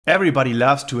Everybody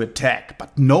loves to attack,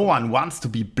 but no one wants to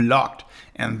be blocked.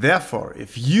 And therefore,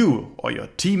 if you or your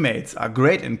teammates are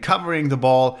great in covering the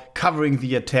ball, covering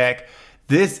the attack,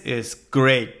 this is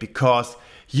great because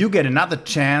you get another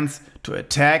chance to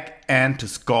attack and to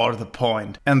score the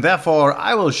point. And therefore,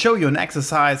 I will show you an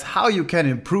exercise how you can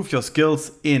improve your skills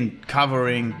in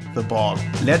covering the ball.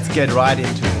 Let's get right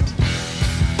into it.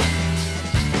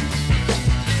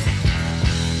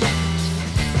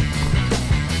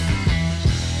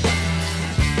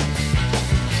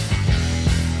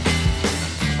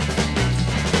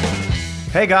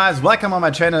 Hey guys, welcome on my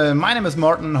channel. My name is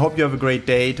Morten. Hope you have a great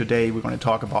day. Today we're going to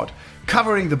talk about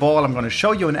covering the ball. I'm going to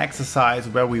show you an exercise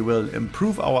where we will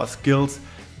improve our skills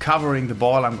covering the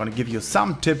ball. I'm going to give you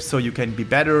some tips so you can be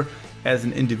better as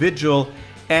an individual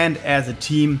and as a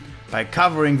team by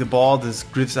covering the ball. This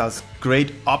gives us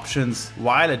great options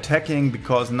while attacking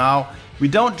because now we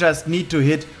don't just need to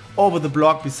hit over the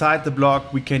block, beside the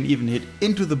block. We can even hit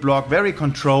into the block, very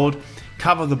controlled,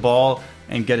 cover the ball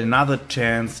and get another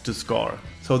chance to score.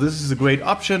 So this is a great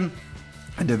option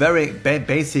and a very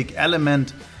basic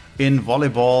element in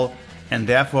volleyball, and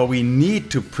therefore we need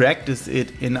to practice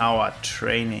it in our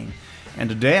training. And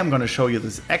today I'm going to show you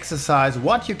this exercise,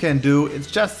 what you can do. It's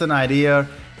just an idea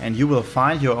and you will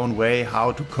find your own way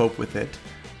how to cope with it.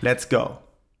 Let's go.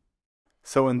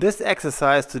 So in this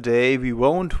exercise today we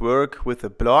won't work with the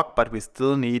block, but we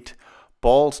still need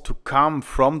balls to come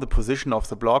from the position of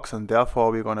the blocks, and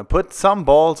therefore we're going to put some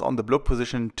balls on the block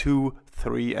position 2,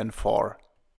 3 and 4.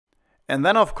 And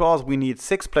then of course we need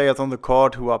 6 players on the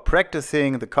court who are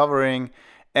practicing the covering,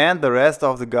 and the rest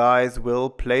of the guys will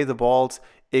play the balls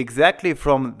exactly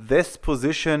from this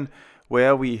position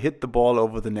where we hit the ball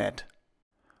over the net.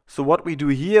 So what we do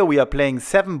here, we are playing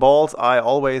 7 balls. I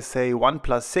always say 1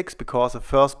 plus 6 because the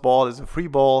first ball is a free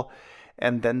ball,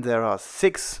 and then there are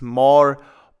 6 more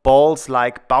balls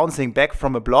like bouncing back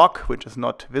from a block, which is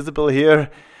not visible here,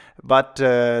 but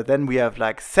then we have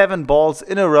like 7 balls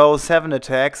in a row, 7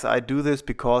 attacks. I do this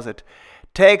because it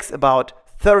takes about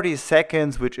 30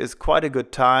 seconds, which is quite a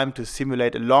good time to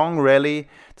simulate a long rally.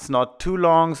 It's not too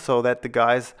long so that the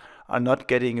guys are not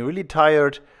getting really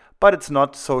tired, but it's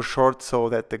not so short so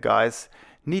that the guys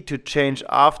need to change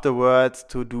afterwards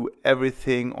to do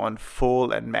everything on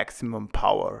full and maximum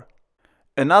power.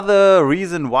 Another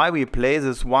reason why we play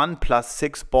this 1 plus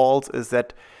 6 balls is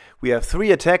that we have 3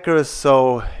 attackers,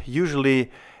 so usually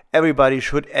everybody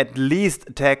should at least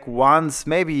attack once,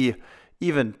 maybe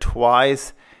even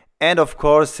twice. And of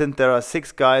course, since there are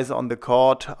 6 guys on the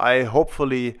court, I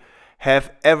hopefully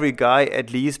have every guy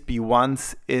at least be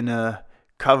once in a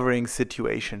covering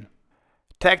situation.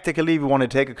 Tactically, we want to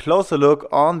take a closer look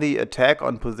on the attack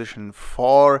on position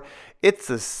 4. It's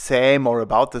the same or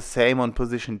about the same on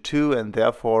position 2, and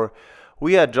therefore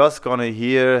we are just gonna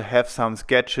here have some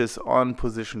sketches on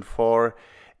position 4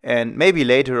 and maybe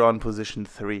later on position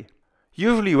 3.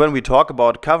 Usually when we talk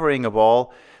about covering a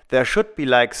ball, there should be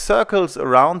like circles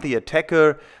around the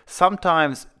attacker,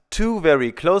 sometimes 2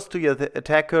 very close to your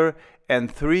attacker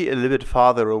and 3 a little bit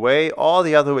farther away, or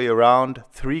the other way around,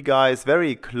 3 guys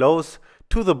very close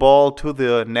to the ball, to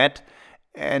the net,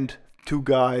 and 2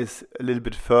 guys a little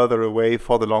bit further away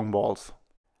for the long balls.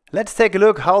 Let's take a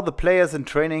look how the players in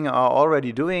training are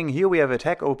already doing. Here we have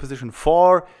attack over position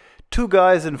 4, 2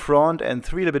 guys in front and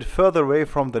 3 a little bit further away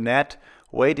from the net,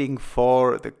 waiting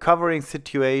for the covering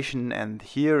situation. And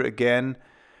here again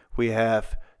we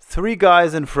have 3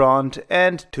 guys in front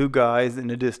and 2 guys in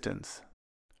the distance.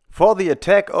 For the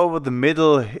attack over the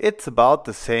middle, it's about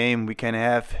the same. We can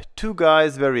have 2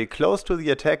 guys very close to the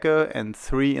attacker and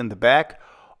 3 in the back,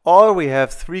 or we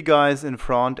have 3 guys in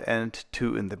front and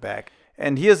 2 in the back.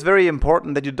 And here's very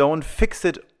important that you don't fix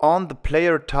it on the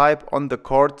player type on the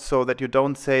court, so that you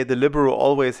don't say the libero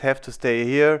always have to stay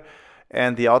here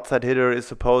and the outside hitter is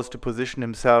supposed to position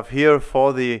himself here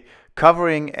for the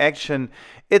covering action.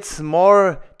 It's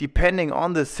more depending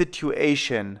on the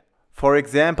situation. For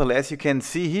example, as you can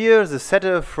see here, the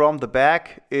setter from the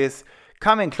back is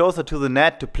coming closer to the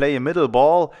net to play a middle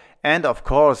ball, and of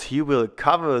course he will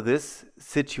cover this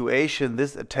situation,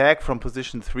 this attack from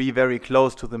position 3 very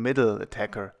close to the middle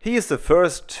attacker. He is the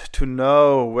first to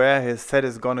know where his set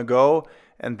is gonna go,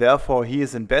 and therefore he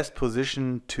is in best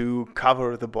position to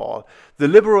cover the ball. The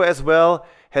libero as well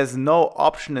has no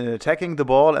option in attacking the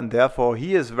ball, and therefore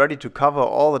he is ready to cover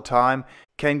all the time,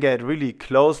 can get really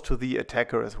close to the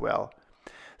attacker as well.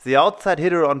 The outside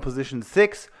hitter on position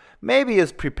 6 maybe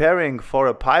is preparing for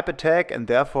a pipe attack, and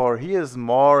therefore he is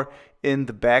more in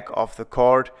the back of the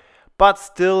court, but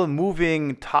still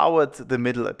moving towards the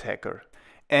middle attacker.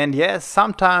 And yes,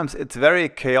 sometimes it's very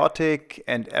chaotic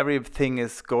and everything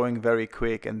is going very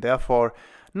quick, and therefore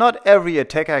Not every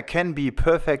attacker can be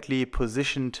perfectly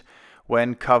positioned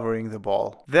when covering the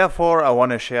ball. Therefore, I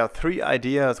want to share 3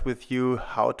 ideas with you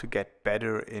how to get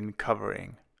better in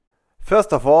covering.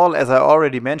 First of all, as I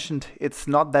already mentioned, it's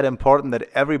not that important that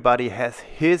everybody has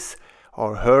his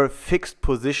or her fixed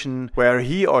position where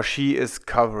he or she is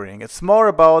covering. It's more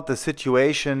about the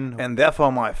situation, and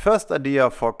therefore my first idea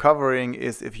for covering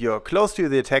is if you're close to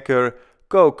the attacker,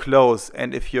 go close,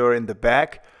 and if you're in the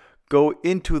back, go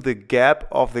into the gap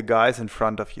of the guys in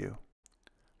front of you.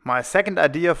 My second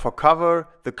idea for cover,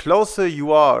 the closer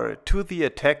you are to the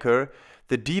attacker,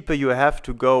 the deeper you have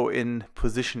to go in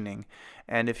positioning.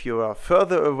 And if you are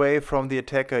further away from the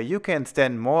attacker, you can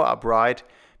stand more upright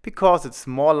because it's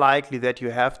more likely that you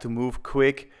have to move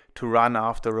quick to run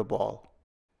after a ball.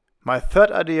 My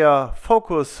third idea,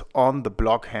 focus on the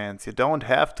block hands. You don't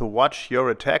have to watch your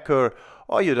attacker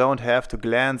or you don't have to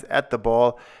glance at the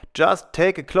ball. Just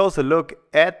take a closer look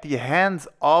at the hands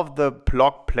of the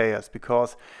block players,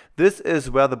 because this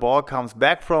is where the ball comes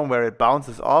back from, where it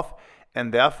bounces off,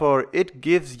 and therefore it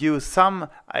gives you some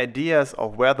ideas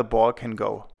of where the ball can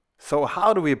go. So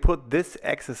how do we put this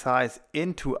exercise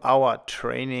into our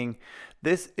training?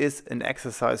 This is an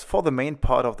exercise for the main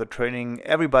part of the training.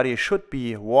 Everybody should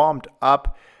be warmed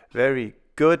up very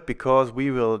good, because we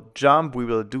will jump, we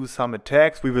will do some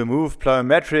attacks, we will move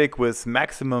plyometric with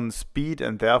maximum speed,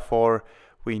 and therefore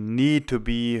we need to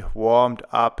be warmed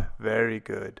up very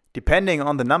good. Depending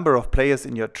on the number of players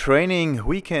in your training,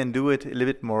 we can do it a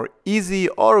little bit more easy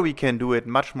or we can do it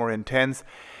much more intense.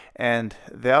 And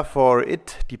therefore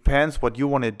it depends what you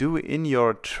want to do in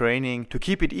your training. To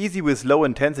keep it easy with low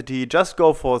intensity, just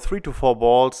go for 3 to 4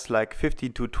 balls, like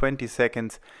 15 to 20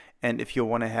 seconds. And if you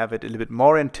want to have it a little bit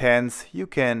more intense, you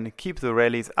can keep the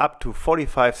rallies up to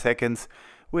 45 seconds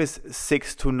with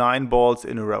 6 to 9 balls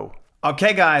in a row.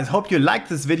 Okay guys, hope you liked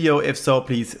this video. If so,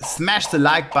 please smash the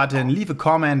like button, leave a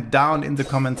comment down in the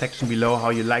comment section below how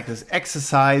you like this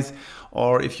exercise,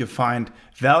 or if you find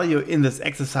value in this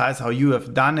exercise, how you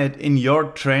have done it in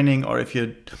your training, or if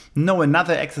you know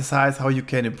another exercise, how you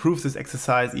can improve this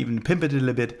exercise, even pimp it a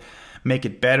little bit, make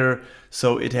it better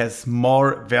so it has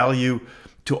more value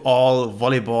to all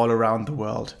volleyball around the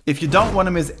world. If you don't want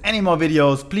to miss any more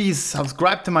videos, please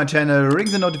subscribe to my channel,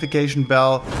 ring the notification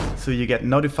bell so you get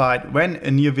notified when a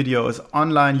new video is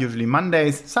online, usually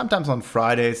Mondays, sometimes on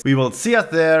Fridays. We will see us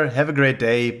there. Have a great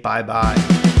day. Bye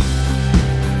bye.